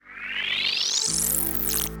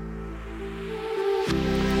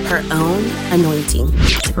her own anointing.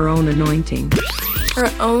 Her own anointing.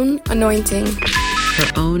 Her own anointing.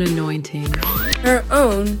 Her own anointing. Her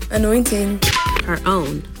own anointing. Her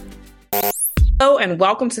own. Hello, and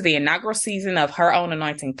welcome to the inaugural season of Her Own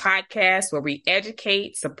Anointing podcast, where we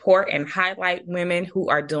educate, support, and highlight women who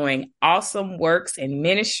are doing awesome works in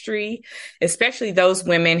ministry, especially those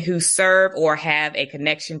women who serve or have a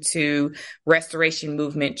connection to Restoration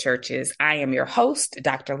Movement churches. I am your host,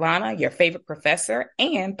 Dr. Lana, your favorite professor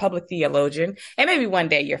and public theologian, and maybe one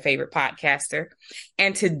day your favorite podcaster.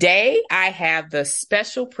 And today I have the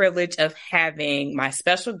special privilege of having my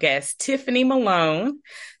special guest, Tiffany Malone.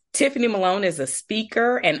 Tiffany Malone is a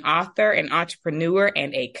speaker, an author, an entrepreneur,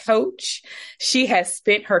 and a coach. She has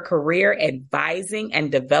spent her career advising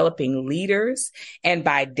and developing leaders. And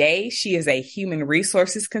by day, she is a human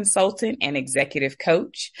resources consultant and executive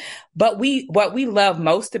coach. But what we love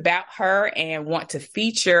most about her and want to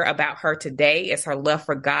feature about her today is her love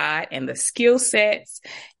for God and the skill sets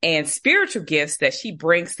and spiritual gifts that she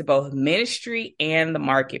brings to both ministry and the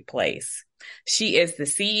marketplace. She is the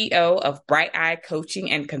CEO of Bright Eye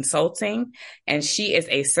Coaching and Consulting, and she is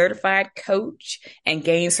a certified coach and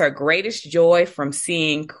gains her greatest joy from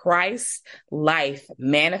seeing Christ's life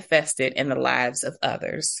manifested in the lives of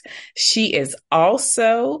others. She is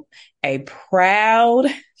also a proud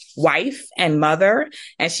wife and mother,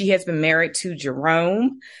 and she has been married to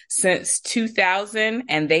Jerome since 2000,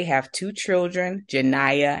 and they have two children,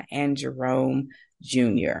 Janiyah and Jerome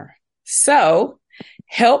Jr. So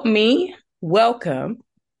help me welcome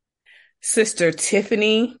Sister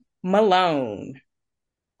Tiffany Malone.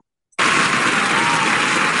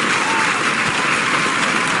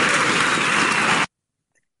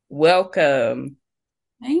 Welcome.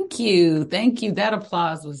 Thank you. Thank you. That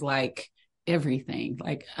applause was like everything.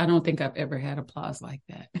 Like, I don't think I've ever had applause like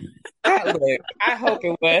that. I hope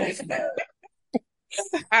it was.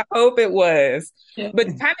 I hope it was. But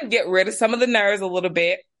to kind of get rid of some of the nerves a little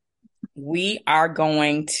bit, we are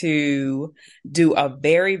going to do a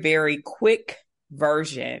very, very quick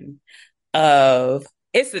version of,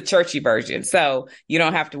 it's the churchy version, so you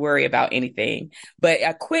don't have to worry about anything, but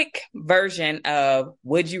a quick version of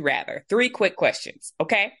Would You Rather? 3 quick questions,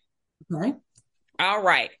 okay? Okay. All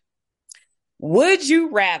right. Would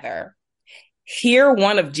you rather hear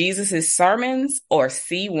one of Jesus's sermons or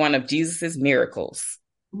see one of Jesus's miracles?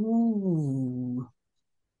 Ooh.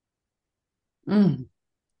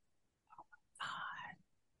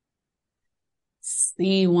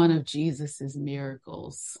 See one of Jesus's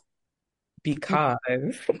miracles. Because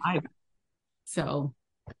So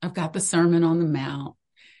I've got the Sermon on the Mount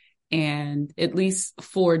and at least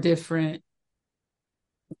 4 different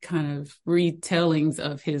kind of retellings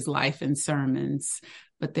of his life and sermons,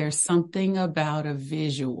 but there's something about a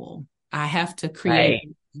visual. I have to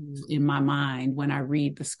create in my mind when I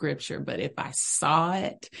read the scripture, but if I saw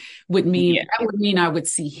it, that would mean I would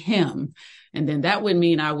see him. And then that would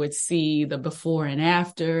mean I would see the before and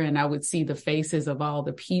after, and I would see the faces of all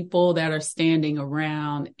the people that are standing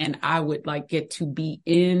around, and I would like get to be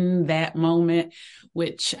in that moment,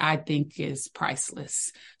 which I think is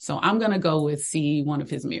priceless. So I'm going to go with see one of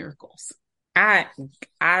his miracles. I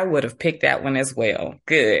would have picked that one as well.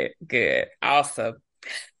 Good. Awesome.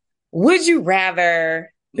 Would you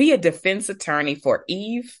rather be a defense attorney for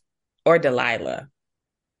Eve or Delilah?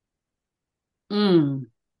 I'm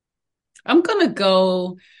going to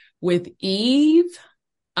go with Eve.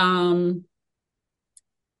 I'm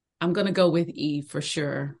going to go with Eve for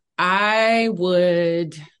sure. I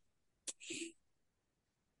would,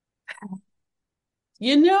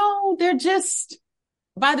 they're just,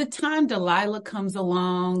 by the time Delilah comes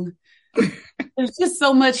along, there's just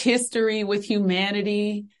so much history with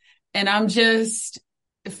humanity. And I'm just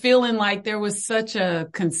feeling like there was such a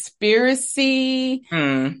conspiracy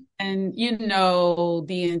and, the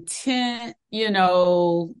intent,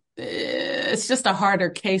 it's just a harder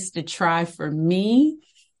case to try for me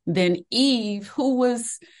than Eve, who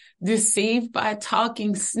was deceived by a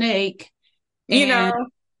talking snake. You know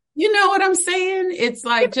what I'm saying? It's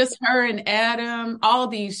like just her and Adam, all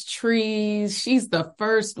these trees. She's the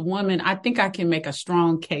first woman. I think I can make a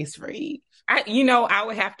strong case for Eve. I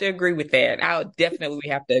would have to agree with that. I would definitely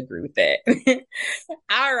have to agree with that.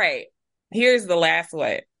 All right. Here's the last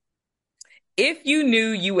one. If you knew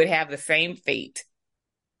you would have the same fate,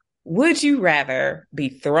 would you rather be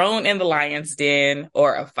thrown in the lion's den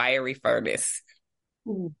or a fiery furnace?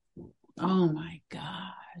 Ooh. Oh my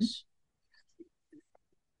gosh.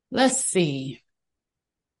 Let's see.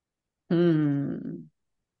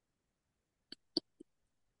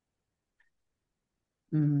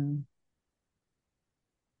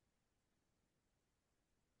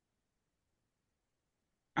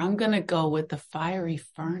 I'm going to go with the fiery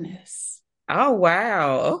furnace Oh,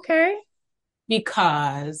 wow. Okay.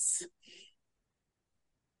 because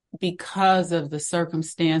of the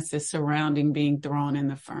circumstances surrounding being thrown in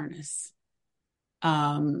the furnace.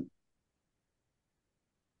 I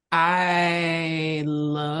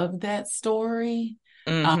love that story.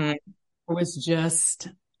 Mm-hmm. It was just,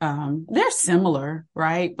 they're similar,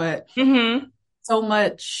 right? But Mm-hmm. so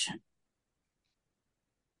much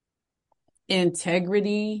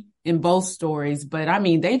integrity in both stories. But I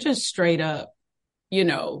mean, they just straight up, you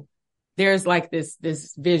know, there's like this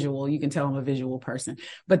visual, you can tell I'm a visual person,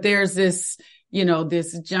 but there's this,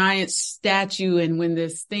 this giant statue. And when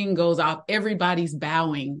this thing goes off, everybody's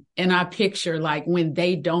bowing. And I picture like when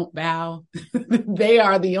they don't bow, they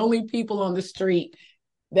are the only people on the street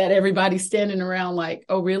that everybody's standing around like,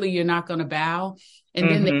 oh, really? You're not going to bow? And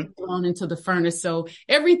then they're thrown into the furnace. So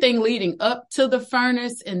everything leading up to the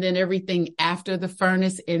furnace and then everything after the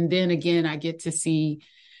furnace. And then again, I get to see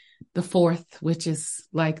the fourth, which is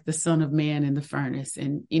like the Son of Man in the furnace.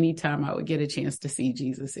 And anytime I would get a chance to see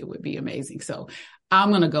Jesus, it would be amazing. So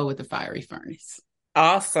I'm going to go with the fiery furnace.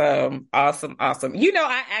 Awesome. Awesome. Awesome.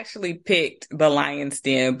 I actually picked the Lion's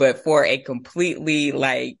Den, but for a completely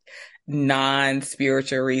like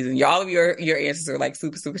non-spiritual reason. All of your answers are like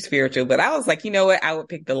super, super spiritual, but I was like, you know what? I would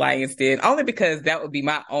pick the Lion's Den only because that would be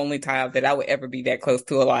my only time that I would ever be that close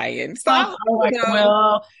to a lion. So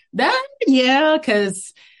well,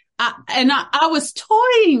 because I was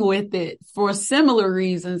toying with it for similar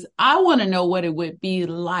reasons. I want to know what it would be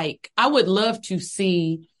like. I would love to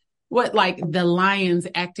see what like the lions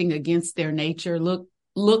acting against their nature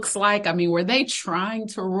looks like. I mean, were they trying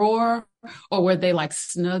to roar or were they like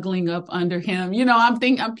snuggling up under him?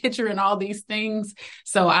 I'm picturing all these things.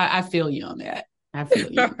 So I feel you on that. I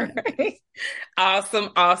feel you. Right. Awesome.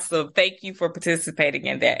 Awesome. Thank you for participating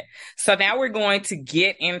in that. So now we're going to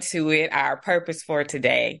get into it, our purpose for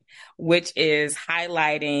today, which is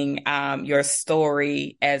highlighting your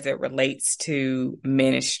story as it relates to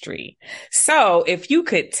ministry. So if you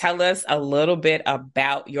could tell us a little bit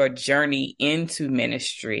about your journey into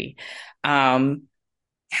ministry, just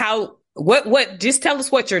tell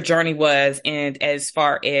us what your journey was and as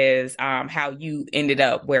far as how you ended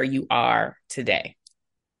up where you are today.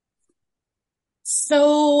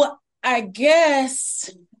 So I guess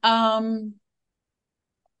I'm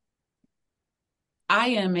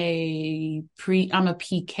a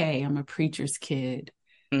PK. I'm a preacher's kid.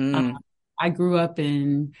 I grew up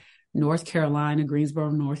in North Carolina, Greensboro,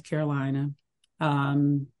 North Carolina.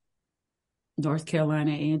 North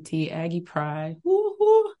Carolina A&T Aggie Pride.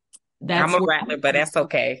 Woo-hoo. I'm a rattler, but that's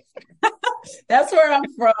okay. That's where I'm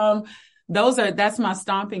from. That's my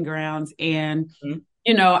stomping grounds. And,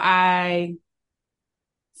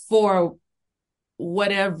 for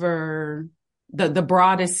whatever the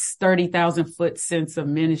broadest 30,000 foot sense of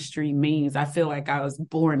ministry means, I feel like I was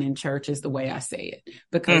born in church is the way I say it,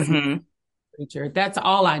 because preacher, that's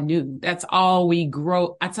all I knew. That's all I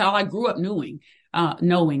grew up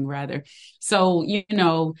knowing rather. So,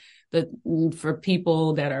 for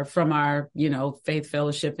people that are from our, faith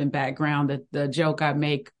fellowship and background, the joke I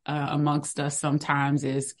make amongst us sometimes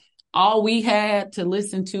is all we had to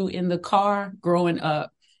listen to in the car growing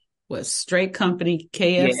up was Straight Company,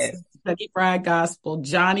 KFC, Kentucky Fried Gospel,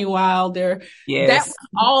 Johnny Wilder. Yes. That was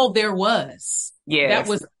all there was. Yes.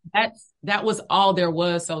 That was all there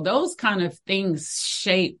was. So those kind of things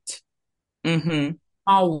shaped my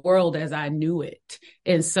world as I knew it.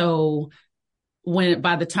 And so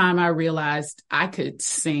by the time I realized I could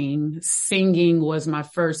singing was my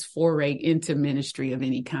first foray into ministry of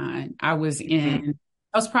any kind. I was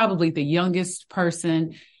probably the youngest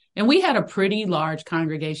person, and we had a pretty large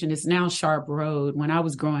congregation. It's now Sharp Road. When I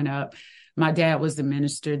was growing up, my dad was the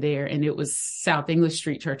minister there, and it was South English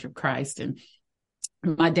Street Church of Christ. And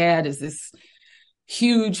my dad is this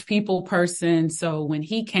huge people person. So when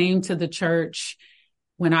he came to the church,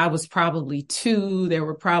 when I was probably 2, there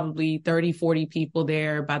were probably 30, 40 people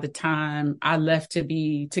there. By the time I left to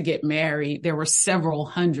get married, there were several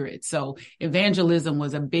hundred. So evangelism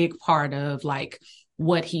was a big part of like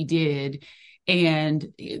what he did. And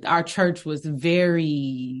our church was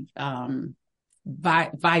very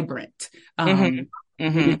vibrant. A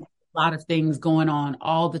lot of things going on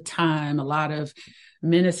all the time. A lot of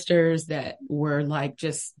ministers that were like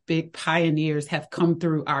just big pioneers have come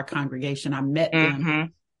through our congregation. I met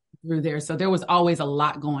them through there. So there was always a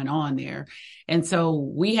lot going on there. And so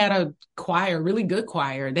we had a choir, really good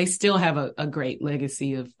choir. They still have a great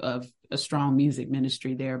legacy of a strong music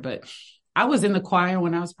ministry there. But I was in the choir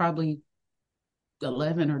when I was probably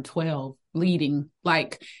 11 or 12 leading.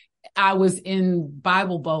 Like I was in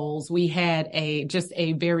Bible bowls. We had just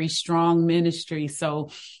a very strong ministry.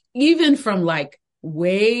 So even from like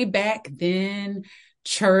way back then,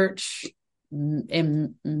 church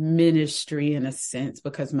and ministry in a sense,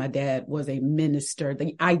 because my dad was a minister,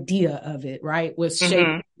 the idea of it, right, was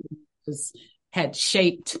shaped, had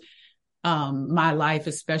shaped my life,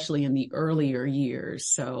 especially in the earlier years.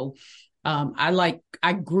 So I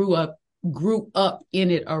grew up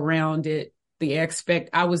in it, around it.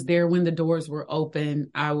 I was there when the doors were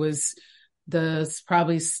open. I was the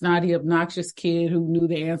probably snotty, obnoxious kid who knew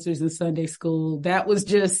the answers in Sunday school. That's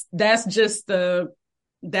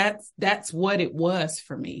what it was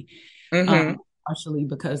for me. Partially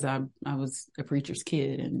because I was a preacher's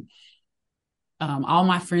kid, and all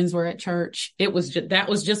my friends were at church. That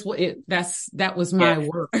was my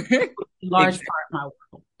work. Large part of my world.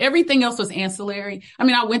 Everything else was ancillary. I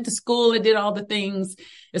mean, I went to school and did all the things,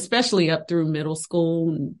 especially up through middle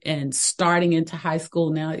school and starting into high school.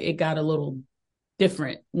 Now it got a little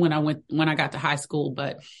different when I got to high school,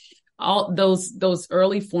 but all those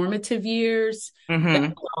early formative years.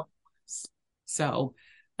 So,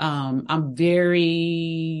 I'm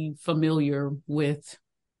very familiar with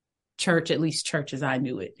church, at least church as I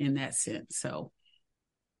knew it in that sense. So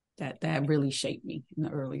that really shaped me in the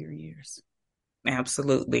earlier years.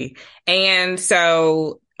 Absolutely. And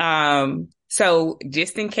so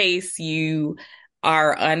just in case you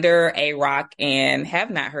are under a rock and have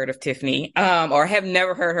not heard of Tiffany, or have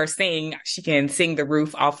never heard her sing, she can sing the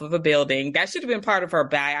roof off of a building. That should have been part of her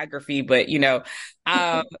biography, but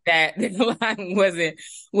that line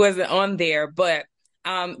wasn't on there. But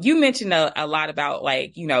you mentioned a lot about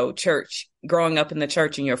church, growing up in the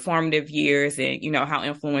church in your formative years, and how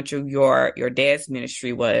influential your dad's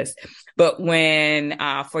ministry was. But when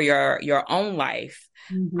for your own life,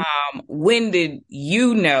 when did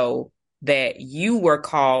you know that you were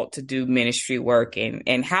called to do ministry work,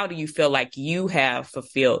 and how do you feel like you have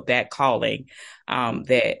fulfilled that calling,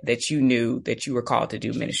 that you knew that you were called to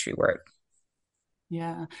do ministry work?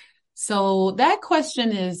 Yeah. So that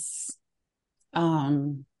question is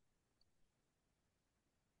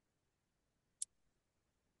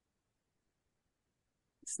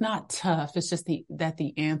it's not tough. It's just that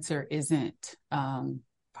the answer isn't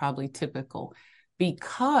probably typical,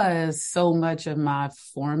 because so much of my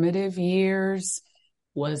formative years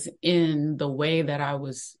was in the way that I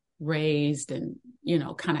was raised and,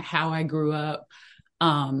 kind of how I grew up.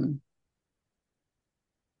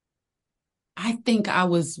 I think I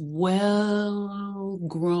was well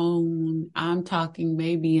grown. I'm talking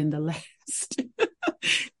maybe within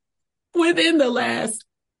the last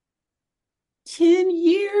 10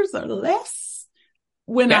 years or less,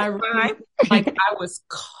 when That's I was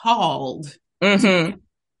called when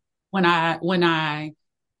I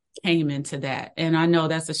came into that. And I know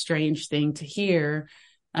that's a strange thing to hear.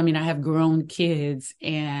 I mean, I have grown kids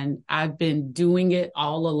and I've been doing it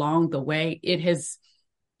all along the way. It has,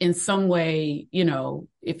 in some way,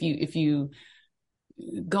 if you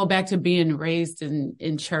go back to being raised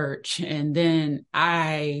in church, and then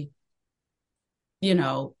I,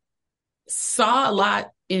 saw a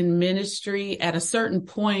lot in ministry. At a certain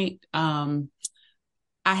point, I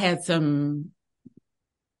had some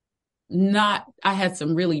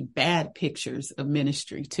really bad pictures of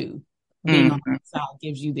ministry too. Being on the side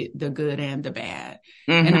gives you the good and the bad.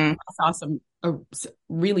 And I saw some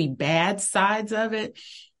really bad sides of it.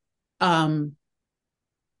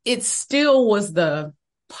 It still was the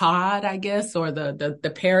pod, I guess, or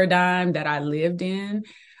the paradigm that I lived in.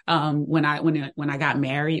 When I got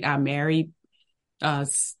married, I married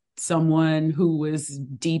someone who was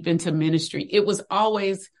deep into ministry. It was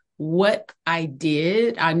always what I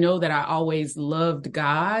did. I know that I always loved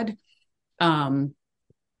God.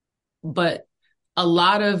 But a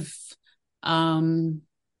lot of, I've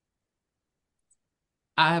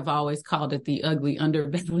always called it the ugly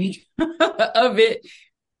underbelly of it,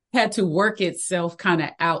 had to work itself kind of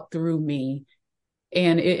out through me.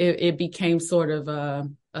 And it became sort of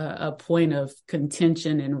a point of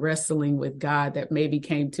contention and wrestling with God that maybe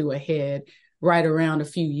came to a head right around a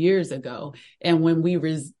few years ago. And when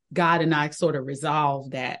God and I sort of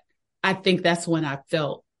resolved that, I think that's when I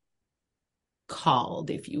felt called,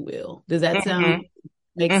 if you will. Does that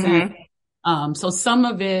make sense? So some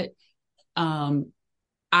of it,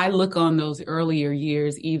 I look on those earlier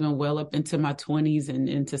years, even well up into my 20s and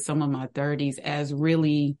into some of my 30s, as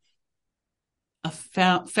really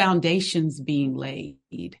foundations being laid.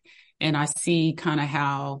 And I see kind of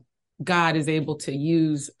how God is able to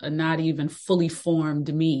use a not even fully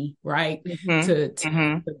formed me, right?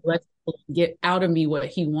 To bless get out of me what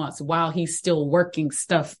he wants while he's still working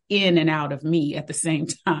stuff in and out of me at the same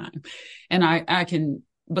time. And I can,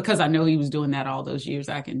 because I know he was doing that all those years,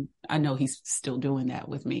 I know he's still doing that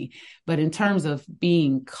with me. But in terms of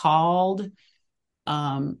being called,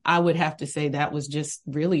 I would have to say that was just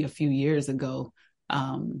really a few years ago,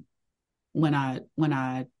 when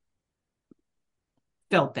I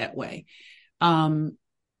felt that way.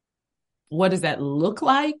 What does that look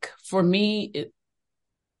like for me?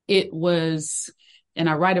 It was, and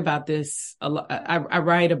I write about this a lot. I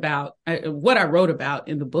write about what I wrote about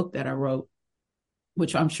in the book that I wrote,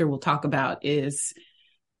 which I'm sure we'll talk about, is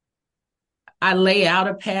I lay out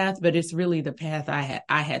a path, but it's really the path I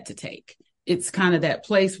had to take. It's kind of that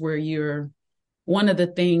place where one of the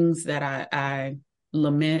things that I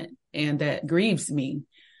lament and that grieves me,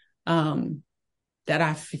 that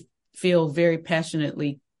I feel very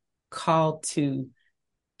passionately called to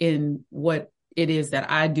in what it is that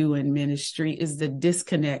I do in ministry, is the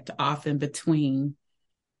disconnect often between,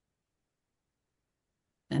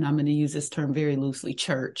 and I'm going to use this term very loosely,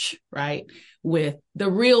 church, right? With the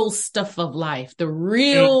real stuff of life, the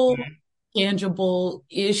real tangible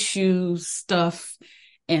issues, stuff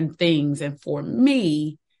and things. And for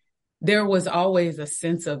me, there was always a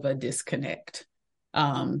sense of a disconnect.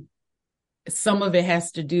 Some of it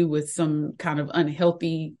has to do with some kind of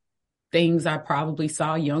unhealthy things I probably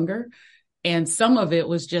saw younger. And some of it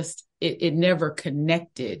was just, it never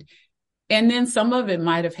connected. And then some of it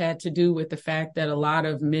might have had to do with the fact that a lot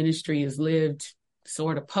of ministry is lived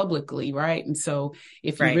sort of publicly, right? And so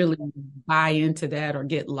if you really buy into that or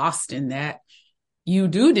get lost in that, you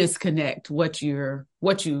do disconnect what you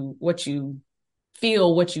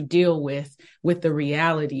feel, what you deal with the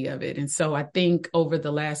reality of it. And so I think over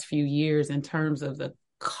the last few years, in terms of the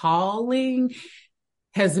calling,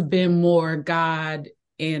 has been more God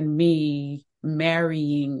and me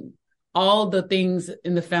marrying all the things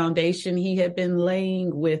in the foundation he had been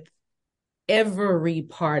laying with every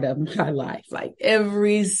part of my life, like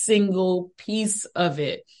every single piece of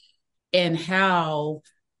it, and how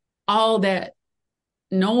all that,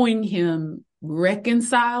 knowing him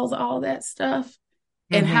reconciles all that stuff,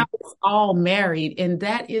 and how it's all married. And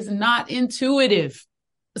that is not intuitive.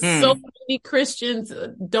 So many Christians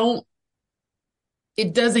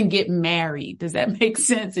it doesn't get married. Does that make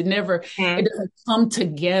sense? It doesn't come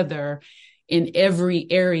together in every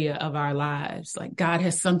area of our lives. Like, God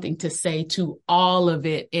has something to say to all of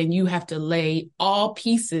it, and you have to lay all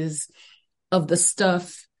pieces of the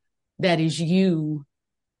stuff that is you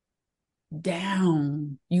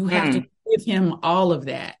down. You have to give him all of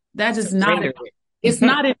that. That is not, it's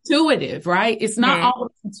not intuitive, right? It's not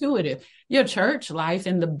always intuitive. Your church life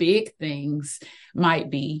and the big things might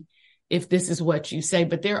be, if this is what you say,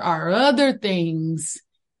 but there are other things,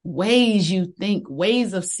 ways you think,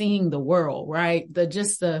 ways of seeing the world, right?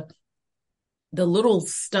 The little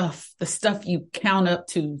stuff, the stuff you count up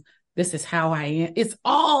to, this is how I am. It's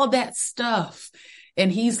all that stuff.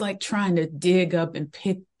 And he's like trying to dig up and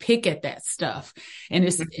pick at that stuff. And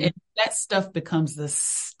and that stuff becomes the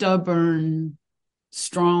stubborn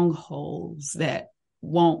strongholds that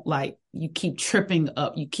won't, like, you keep tripping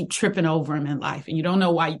over them in life, and you don't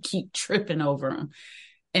know why you keep tripping over them.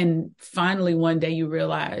 And finally one day you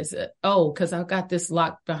realize, because I've got this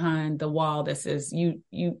locked behind the wall that says you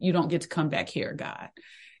don't get to come back here, God.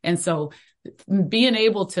 And so being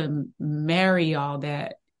able to marry all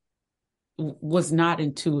that was not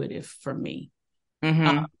intuitive for me.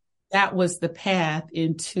 That was the path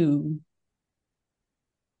into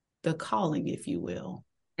the calling, if you will.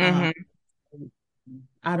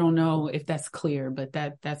 I don't know if that's clear, but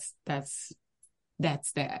that's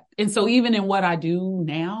that. And so even in what I do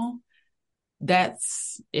now,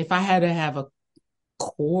 that's, if I had to have a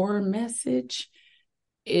core message,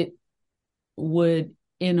 it would,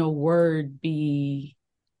 in a word, be,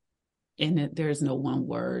 and there's no one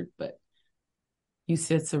word, but you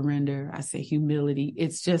said surrender, I say humility.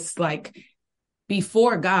 It's just like,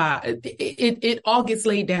 before God, it all gets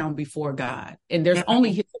laid down before God, and there's only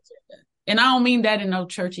his agenda. And I don't mean that in no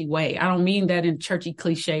churchy way. I don't mean that in churchy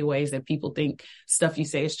cliche ways that people think stuff you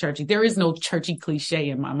say is churchy. There is no churchy cliche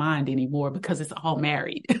in my mind anymore, because it's all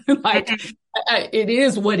married. Like, it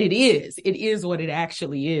is what it is. It is what it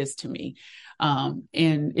actually is to me. And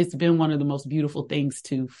it's been one of the most beautiful things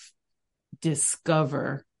to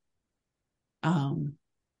discover,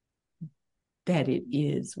 that it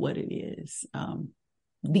is what it is.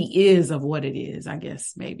 The is of what it is, I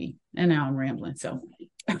guess, maybe. And now I'm rambling.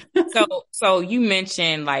 So you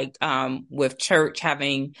mentioned, like, with church,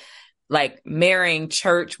 having, like, marrying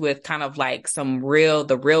church with kind of like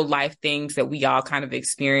the real life things that we all kind of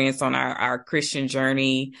experience on our Christian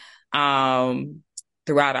journey.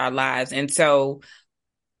 throughout our lives. And so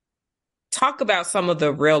talk about some of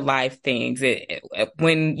the real life things.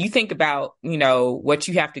 When you think about, what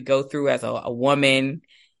you have to go through as a woman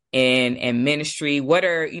in ministry, what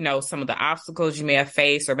are, some of the obstacles you may have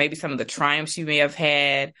faced, or maybe some of the triumphs you may have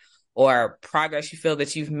had, or progress you feel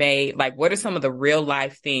that you've made? Like, what are some of the real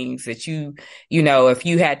life things that if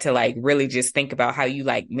you had to like really just think about how you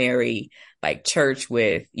like marry like church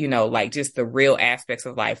with, like just the real aspects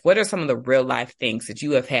of life, what are some of the real life things that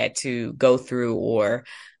you have had to go through or,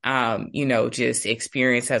 just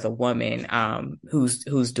experience as a woman,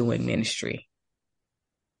 who's doing ministry?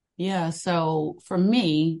 Yeah. So for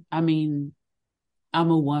me, I mean, I'm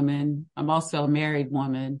a woman. I'm also a married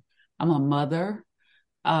woman. I'm a mother.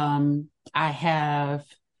 I have,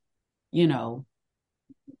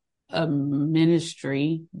 a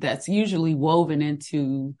ministry that's usually woven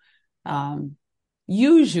into,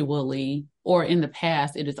 usually, or in the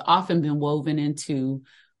past, it has often been woven into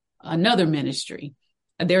another ministry.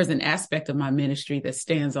 There's an aspect of my ministry that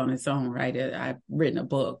stands on its own, right? I've written a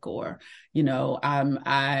book, or,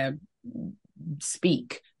 I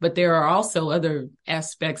speak, but there are also other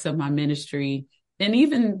aspects of my ministry. And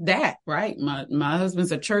even that, right? My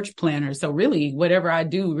husband's a church planner. So really whatever I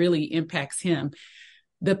do really impacts him.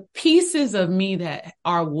 The pieces of me that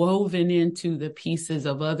are woven into the pieces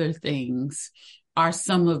of other things are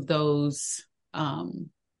some of those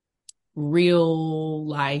real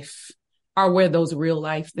life, are where those real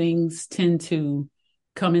life things tend to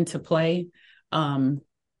come into play. For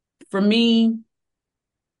me,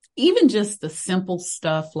 even just the simple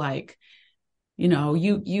stuff like,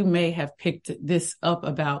 you may have picked this up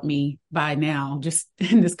about me by now, just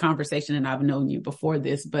in this conversation, and I've known you before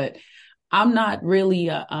this, but I'm not really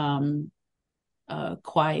a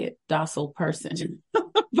quiet, docile person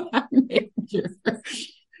by nature.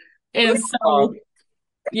 And so,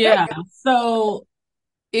 yeah, so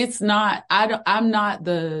it's not, I'm not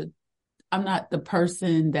the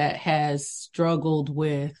person that has struggled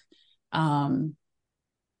with,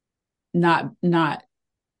 not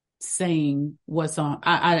saying what's on.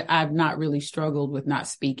 I've not really struggled with not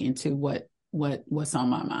speaking to what's on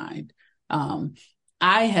my mind.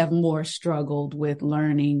 I have more struggled with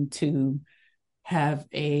learning to have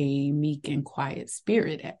a meek and quiet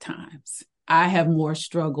spirit at times. I have more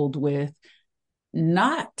struggled with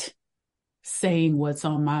not saying what's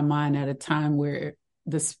on my mind at a time where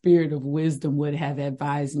the spirit of wisdom would have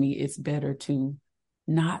advised me it's better to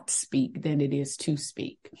not speak than it is to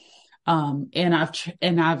speak. And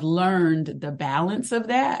I've learned the balance of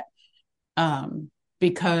that,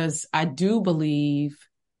 because I do believe,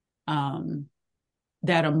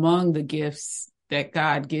 that among the gifts that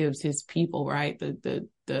God gives his people, right? The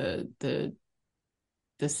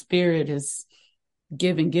spirit is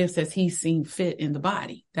giving gifts as he's seen fit in the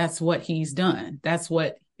body. That's what he's done.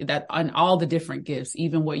 On all the different gifts,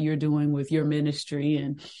 even what you're doing with your ministry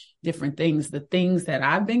and different things, the things that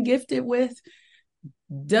I've been gifted with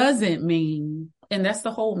doesn't mean, and that's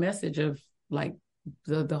the whole message of like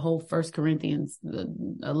the whole 1 Corinthians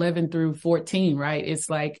 11 through 14, right? It's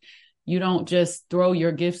like, you don't just throw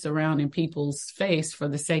your gifts around in people's face for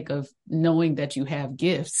the sake of knowing that you have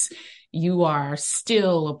gifts. You are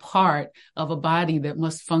still a part of a body that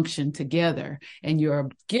must function together, and your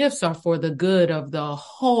gifts are for the good of the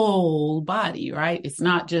whole body, right? It's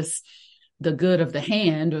not just the good of the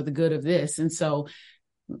hand or the good of this. And so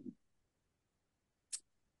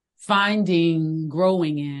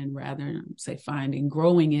growing in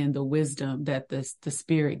the wisdom that the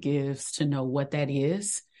Spirit gives to know what that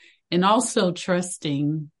is. And also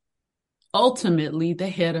trusting ultimately the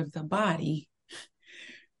head of the body,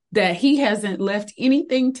 that he hasn't left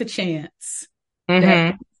anything to chance,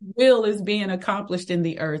 that his will is being accomplished in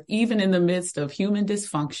the earth, even in the midst of human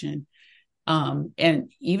dysfunction, and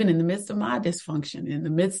even in the midst of my dysfunction, in the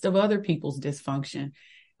midst of other people's dysfunction.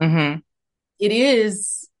 It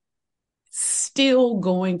is still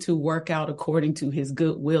going to work out according to his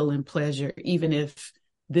good will and pleasure, even if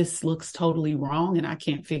this looks totally wrong and I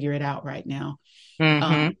can't figure it out right now.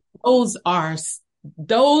 Those are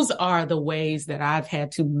the ways that I've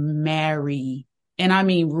had to marry, and I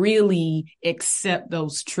mean really accept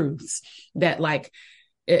those truths, that like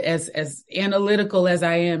as analytical as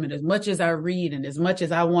I am, and as much as I read, and as much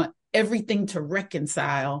as I want everything to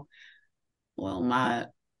reconcile, well,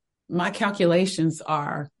 my calculations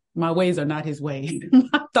are, my ways are not his ways.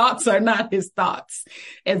 My thoughts are not his thoughts.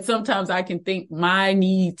 And sometimes I can think my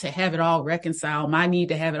need to have it all reconciled, my need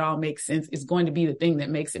to have it all make sense is going to be the thing that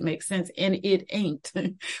makes it make sense. And it ain't,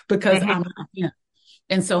 because I'm not him.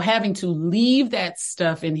 And so having to leave that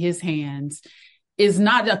stuff in his hands is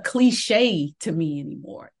not a cliche to me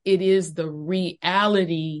anymore. It is the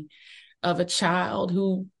reality of a child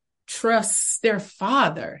who trusts their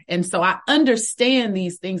father. And so I understand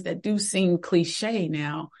these things that do seem cliche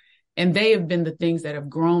now. And they have been the things that have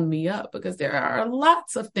grown me up, because there are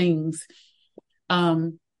lots of things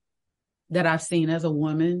that I've seen as a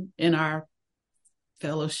woman in our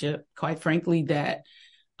fellowship, quite frankly, that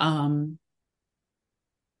have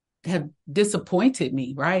disappointed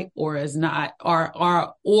me, right? Or as not, or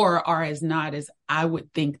are as not as I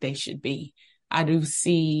would think they should be. I do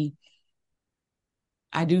see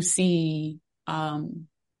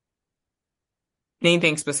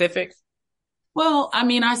anything specific? Well, I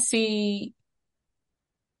mean, I see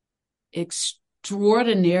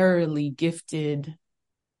extraordinarily gifted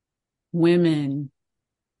women.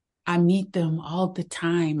 I meet them all the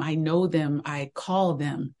time. I know them. I call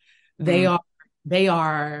them. They are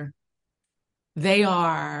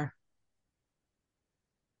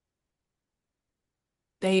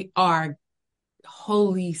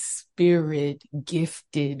Holy Spirit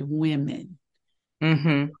gifted women.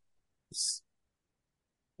 Mm-hmm.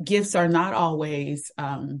 Gifts are not always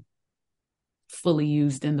fully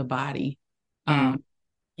used in the body. And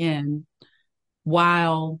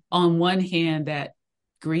while on one hand that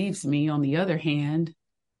grieves me, on the other hand,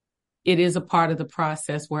 it is a part of the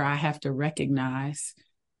process where I have to recognize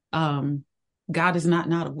God is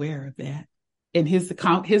not aware of that. And his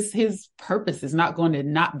purpose is not going to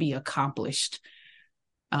not be accomplished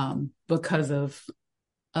because of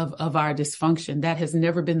our dysfunction. That has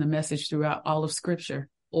never been the message throughout all of Scripture,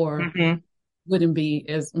 or wouldn't be,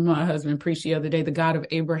 as my husband preached the other day, the God of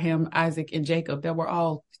Abraham, Isaac, and Jacob, that were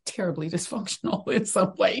all terribly dysfunctional in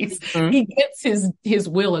some ways. He gets his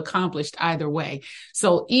will accomplished either way.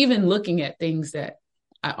 So even looking at things that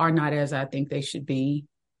are not as I think they should be,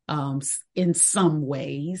 in some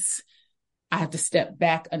ways, I have to step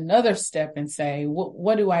back another step and say,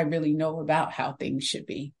 what do I really know about how things should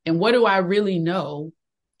be? And what do I really know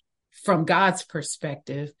from God's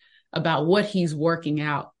perspective about what he's working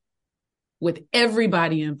out with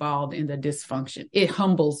everybody involved in the dysfunction? It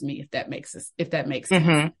humbles me, if that makes sense. It makes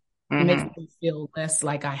me feel less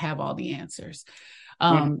like I have all the answers.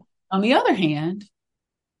 On the other hand,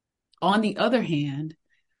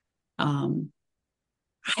 I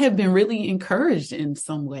have been really encouraged in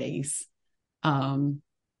some ways in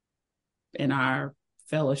our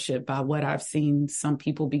fellowship by what I've seen some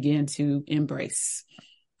people begin to embrace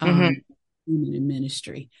women in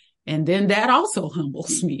ministry. And then that also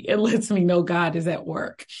humbles me. It lets me know God is at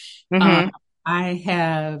work. I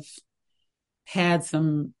have had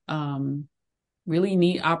some really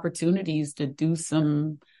neat opportunities to do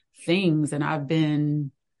some things, and I've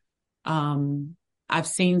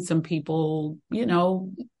seen some people,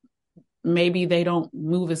 maybe they don't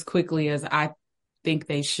move as quickly as I think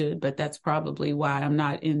they should, but that's probably why I'm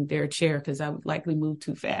not in their chair, because I would likely move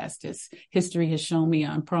too fast, as history has shown me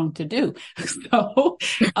I'm prone to do. So,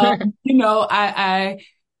 I'm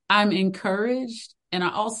encouraged. And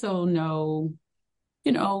I also know,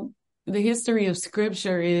 the history of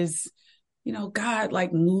Scripture is,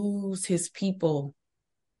 God moves his people.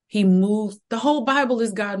 He moves. The whole Bible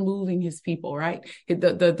is God moving his people, right?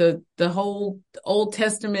 The whole Old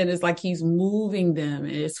Testament is like he's moving them.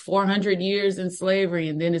 It's 400 years in slavery,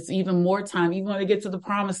 and then it's even more time. Even when they get to the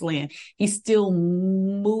promised land, he's still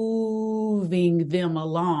moving them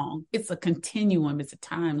along. It's a continuum. It's a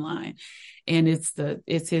timeline, and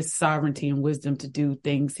it's his sovereignty and wisdom to do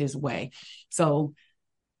things his way. So,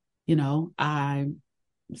 I'm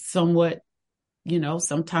somewhat,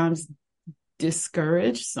 sometimes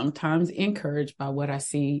discouraged, sometimes encouraged by what I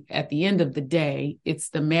see. At the end of the day, it's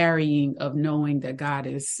the marrying of knowing that God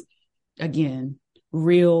is, again,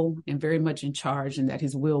 real and very much in charge, and that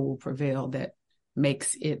his will prevail, that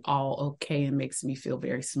makes it all okay and makes me feel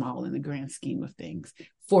very small in the grand scheme of things.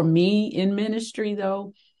 For me in ministry,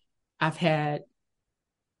 though, I've had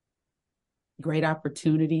great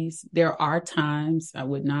opportunities. There are times I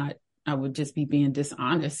would just be being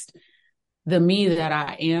dishonest. The me that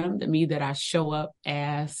I am, the me that I show up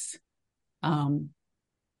as,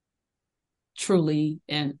 truly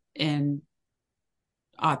and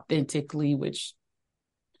authentically, which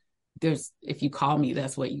if you call me,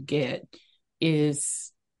 that's what you get,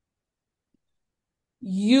 is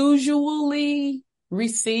usually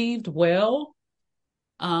received well,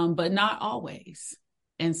 but not always.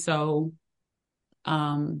 And so,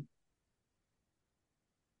 okay.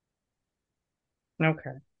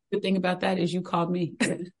 Good thing about that is you called me.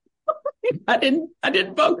 I didn't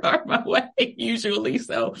bogart my way usually.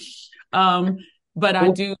 So, but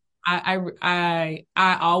I do, I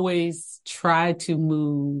always try to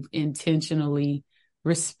move intentionally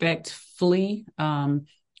respectfully.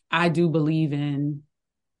 I do believe in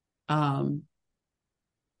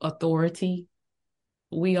authority.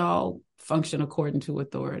 We all function according to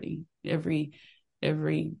authority. Every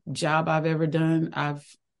job I've ever done, I've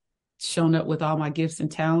shown up with all my gifts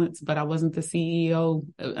and talents, but I wasn't the CEO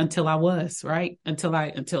until I was, right? Until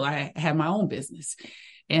I had my own business.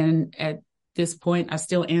 And at this point, I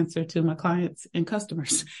still answer to my clients and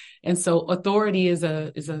customers. And so authority is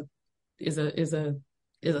a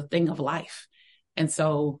thing of life. And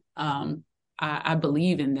so I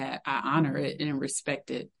believe in that. I honor it and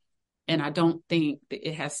respect it. And I don't think that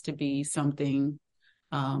it has to be something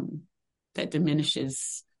that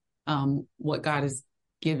diminishes what God has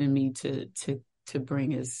given me to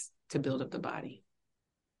bring is to build up the body.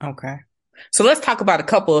 Okay. So let's talk about a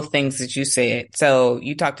couple of things that you said. So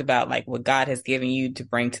you talked about like what God has given you to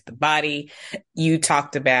bring to the body. You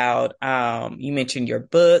talked about, you mentioned your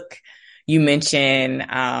book. You mentioned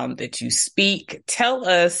that you speak. Tell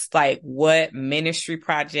us like what ministry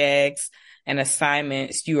projects and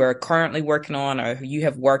assignments you are currently working on or you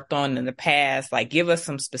have worked on in the past. Like give us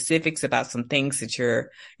some specifics about some things that you're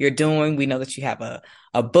doing. We know that you have a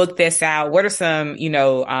book that's out. What are some,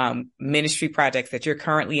 ministry projects that you're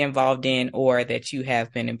currently involved in or that you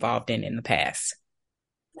have been involved in the past?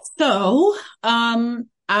 So, I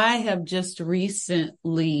have just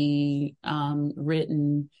recently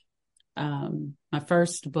written my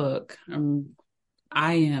first book.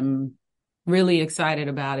 I am really excited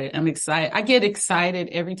about it. I'm excited. I get excited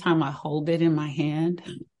every time I hold it in my hand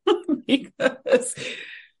because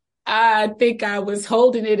I think I was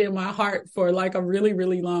holding it in my heart for like a really,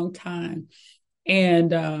 really long time.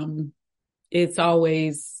 And it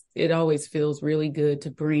always feels really good to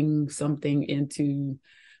bring something into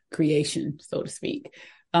creation, so to speak.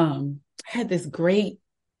 I had this great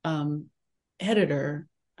editor.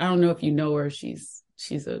 I don't know if you know her. She's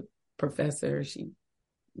a professor.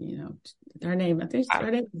 Her name, I think her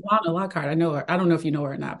name is Lana Lockhart. I know her. I don't know if you know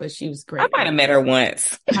her or not, but she was great. I might have met her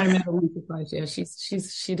once. I met her once or twice. Yeah, she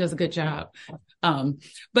does a good job.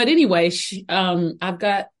 But anyway,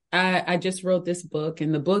 I just wrote this book,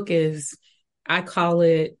 and the book is, I call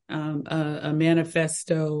it a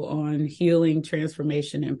manifesto on healing,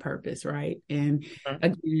 transformation, and purpose, right? And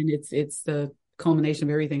again, it's the culmination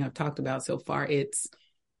of everything I've talked about so far. It's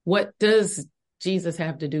what does Jesus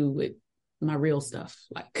have to do with my real stuff,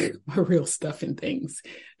 like my real stuff and things.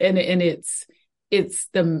 And it's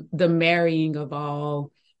the marrying of all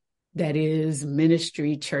that is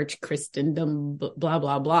ministry, church, Christendom, blah,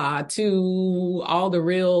 blah, blah, to all the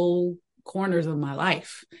real corners of my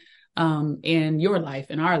life, and your life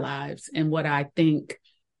and our lives, and what I think,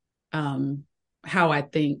 how I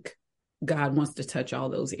think God wants to touch all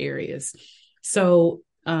those areas. So,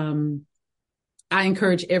 I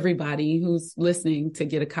encourage everybody who's listening to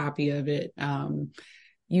get a copy of it.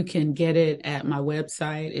 You can get it at my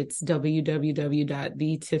website. It's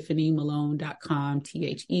www.thetiffanymalone.com,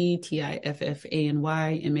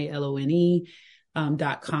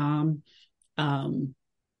 TheTiffanyMalone.com.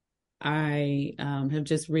 I have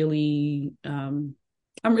just really, I'm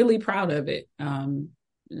really proud of it.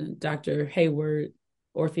 Dr. Hayward,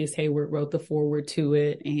 Orpheus Hayward, wrote the foreword to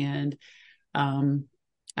it, and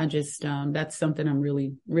I just, that's something I'm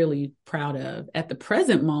really, really proud of. At the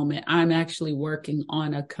present moment, I'm actually working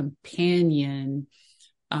on a companion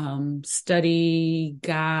study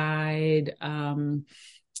guide. I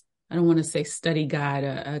don't want to say study guide,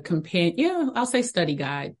 a companion. Yeah, I'll say study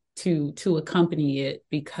guide to accompany it,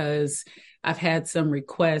 because I've had some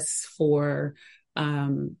requests for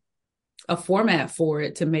a format for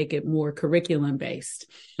it to make it more curriculum based.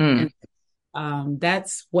 And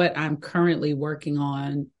that's what I'm currently working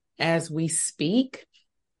on as we speak.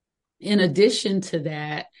 In addition to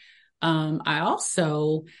that, I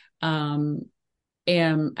also am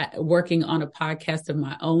working on a podcast of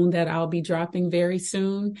my own that I'll be dropping very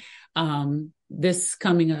soon. This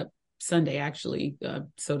coming up Sunday, actually,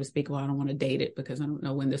 so to speak. Well, I don't want to date it because I don't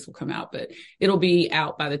know when this will come out, but it'll be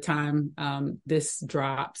out by the time this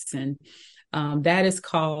drops. And that is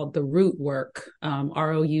called The Root Work,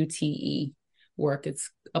 ROUTE work. It's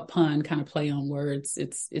a pun, kind of play on words.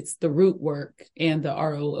 It's the root work and the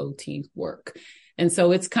ROOT work. And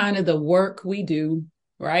so it's kind of the work we do,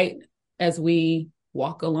 right, as we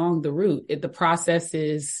walk along the route. The process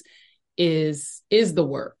is the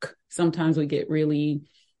work. Sometimes we get really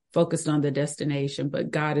focused on the destination,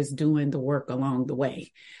 but God is doing the work along the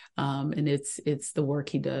way. And it's the work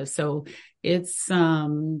he does. So it's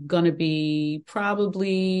going to be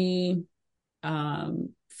probably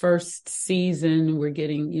first season. We're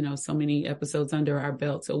getting, so many episodes under our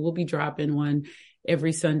belt. So we'll be dropping one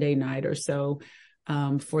every Sunday night or so.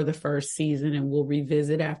 for the first season, and we'll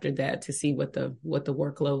revisit after that to see what the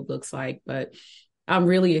workload looks like. But I'm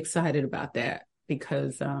really excited about that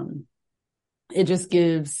because it just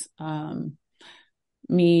gives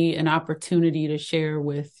me an opportunity to share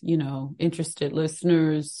with, interested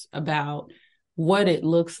listeners about what it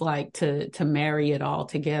looks like to marry it all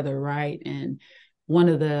together, right? And one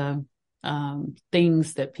of the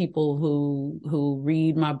things that people who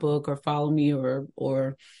read my book or follow me or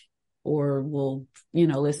will,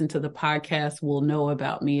 listen to the podcast will know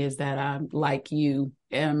about me is that I'm like you.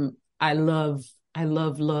 I love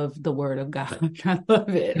the word of God. I love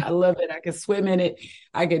it. I could swim in it.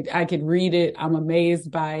 I could read it. I'm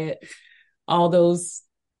amazed by it. All those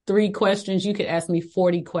 3 questions, you could ask me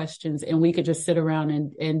 40 questions and we could just sit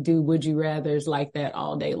around and do would you rathers like that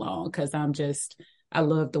all day long. Cause I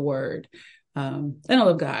love the word. And I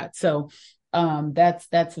love God. So, that's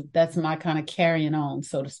my kind of carrying on,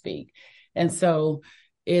 so to speak. And so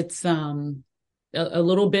it's, a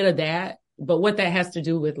little bit of that, but what that has to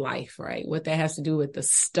do with life, right? What that has to do with the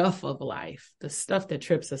stuff of life, the stuff that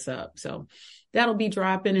trips us up. So that'll be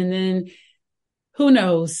dropping. And then who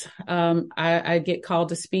knows? I get called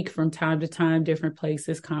to speak from time to time, different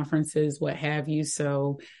places, conferences, what have you.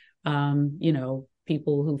 So,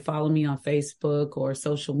 people who follow me on Facebook or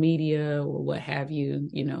social media or what have you,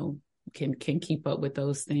 can keep up with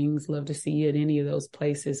those things. Love to see you at any of those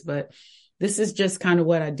places. But this is just kind of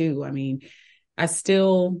what I do. I mean,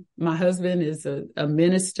 my husband is a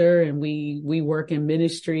minister and we work in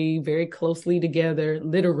ministry very closely together,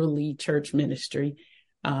 literally church ministry,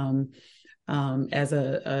 as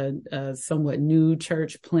a somewhat new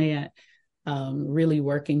church plant, really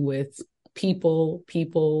working with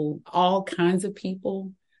people, all kinds of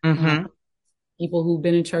people, people who've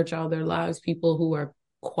been in church all their lives, people who are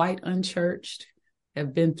quite unchurched,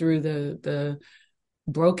 have been through the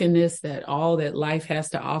brokenness that all that life has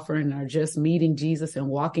to offer and are just meeting Jesus and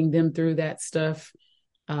walking them through that stuff.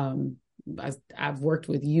 I've worked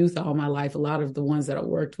with youth all my life. A lot of the ones that I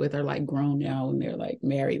worked with are like grown now and they're like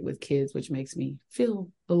married with kids, which makes me feel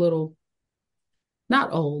a little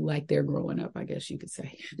not old, like they're growing up, I guess you could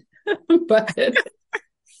say. But,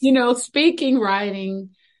 speaking,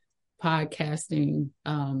 writing, podcasting,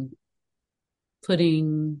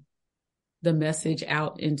 putting the message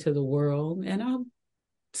out into the world. And I'll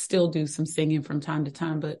still do some singing from time to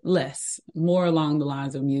time, but more along the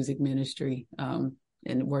lines of music ministry.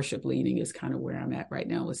 And worship leading is kind of where I'm at right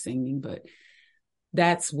now with singing, but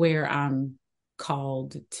that's where I'm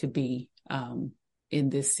called to be in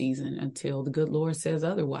this season until the good Lord says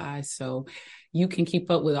otherwise. So you can keep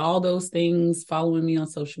up with all those things following me on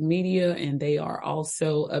social media, and they are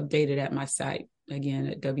also updated at my site, again,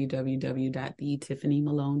 at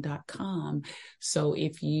www.thetiffanymalone.com. So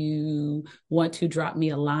if you want to drop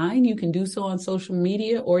me a line, you can do so on social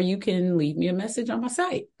media, or you can leave me a message on my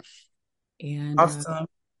site. And awesome.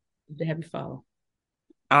 Have you follow.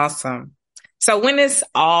 Awesome. So when it's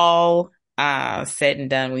all said and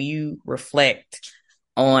done, when you reflect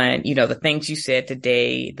on, the things you said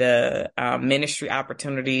today, the ministry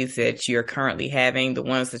opportunities that you're currently having, the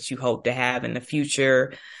ones that you hope to have in the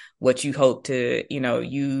future, what you hope to,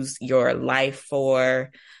 use your life for,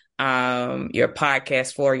 your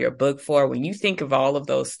podcast for, your book for, when you think of all of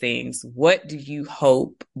those things, what do you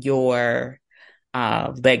hope your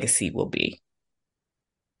legacy will be?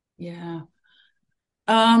 Yeah.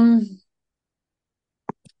 I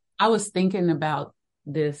was thinking about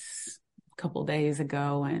this a couple days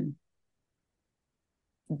ago, and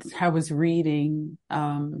I was reading,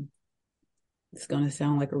 it's going to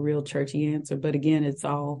sound like a real churchy answer, but again,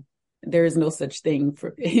 there is no such thing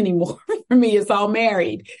for anymore. For me, it's all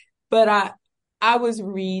married. But I was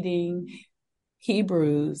reading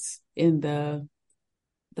Hebrews in the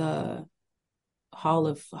Hall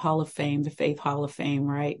of Fame, the Faith Hall of Fame,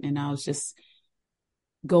 right? And I was just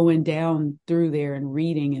going down through there and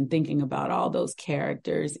reading and thinking about all those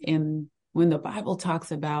characters. And when the Bible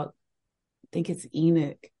talks about, I think it's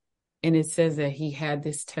Enoch, and it says that he had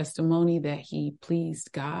this testimony that he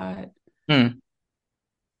pleased God.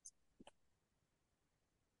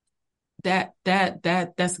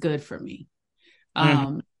 That's good for me.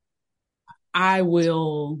 I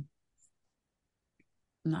will,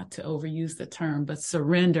 not to overuse the term, but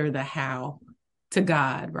surrender the how to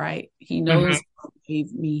God, right? He knows what he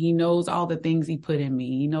gave me. He knows all the things he put in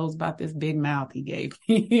me. He knows about this big mouth he gave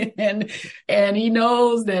me. and he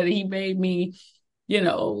knows that he made me,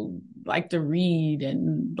 like to read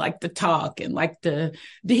and like to talk and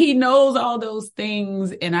he knows all those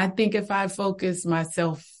things. And I think if I focus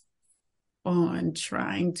myself on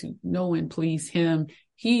trying to know and please him,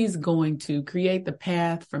 he's going to create the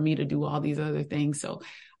path for me to do all these other things. So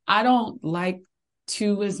I don't like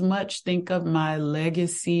to as much think of my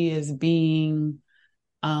legacy as being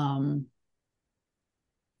that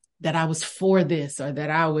I was for this or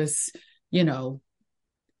that I was,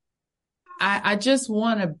 I just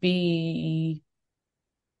want to be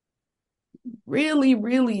really,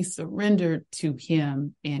 really surrendered to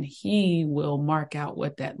him, and he will mark out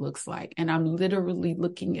what that looks like. And I'm literally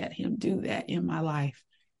looking at him do that in my life.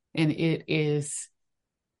 And it is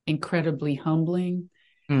incredibly humbling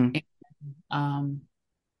and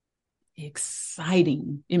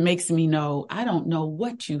exciting. It makes me know, I don't know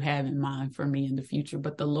what you have in mind for me in the future,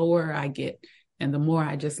 but the lower I get and the more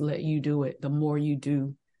I just let you do it, the more you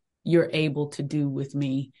do, you're able to do with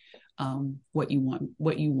me what you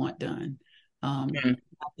want done. I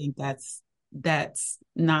think that's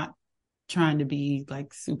not trying to be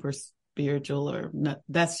like super spiritual or not.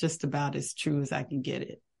 That's just about as true as I can get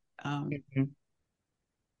it.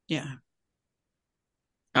 Yeah.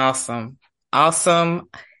 Awesome.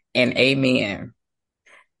 And amen.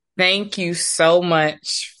 Thank you so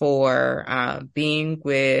much for being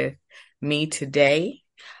with me today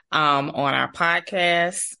on our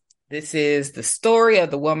podcast. This is the story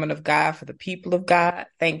of the woman of God for the people of God.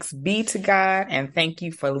 Thanks be to God. And thank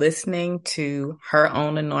you for listening to Her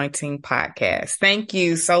Own Anointing podcast. Thank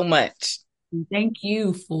you so much. Thank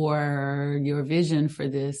you for your vision for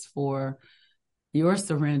this, for your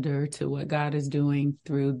surrender to what God is doing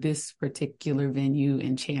through this particular venue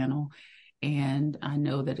and channel. And I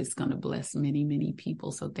know that it's going to bless many, many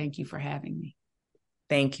people. So thank you for having me.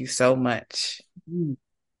 Thank you so much.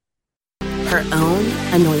 Her Own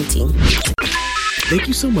Anointing. Thank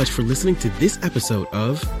you so much for listening to this episode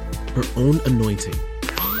of Her Own Anointing.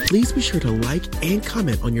 Please be sure to like and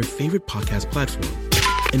comment on your favorite podcast platform.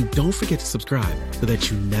 And don't forget to subscribe so that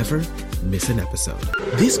you never miss an episode.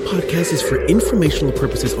 This podcast is for informational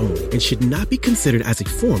purposes only and should not be considered as a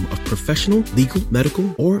form of professional, legal,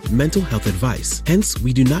 medical, or mental health advice. Hence,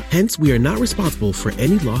 we are not responsible for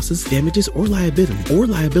any losses, damages, or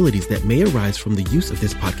liabilities that may arise from the use of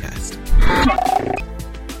this podcast.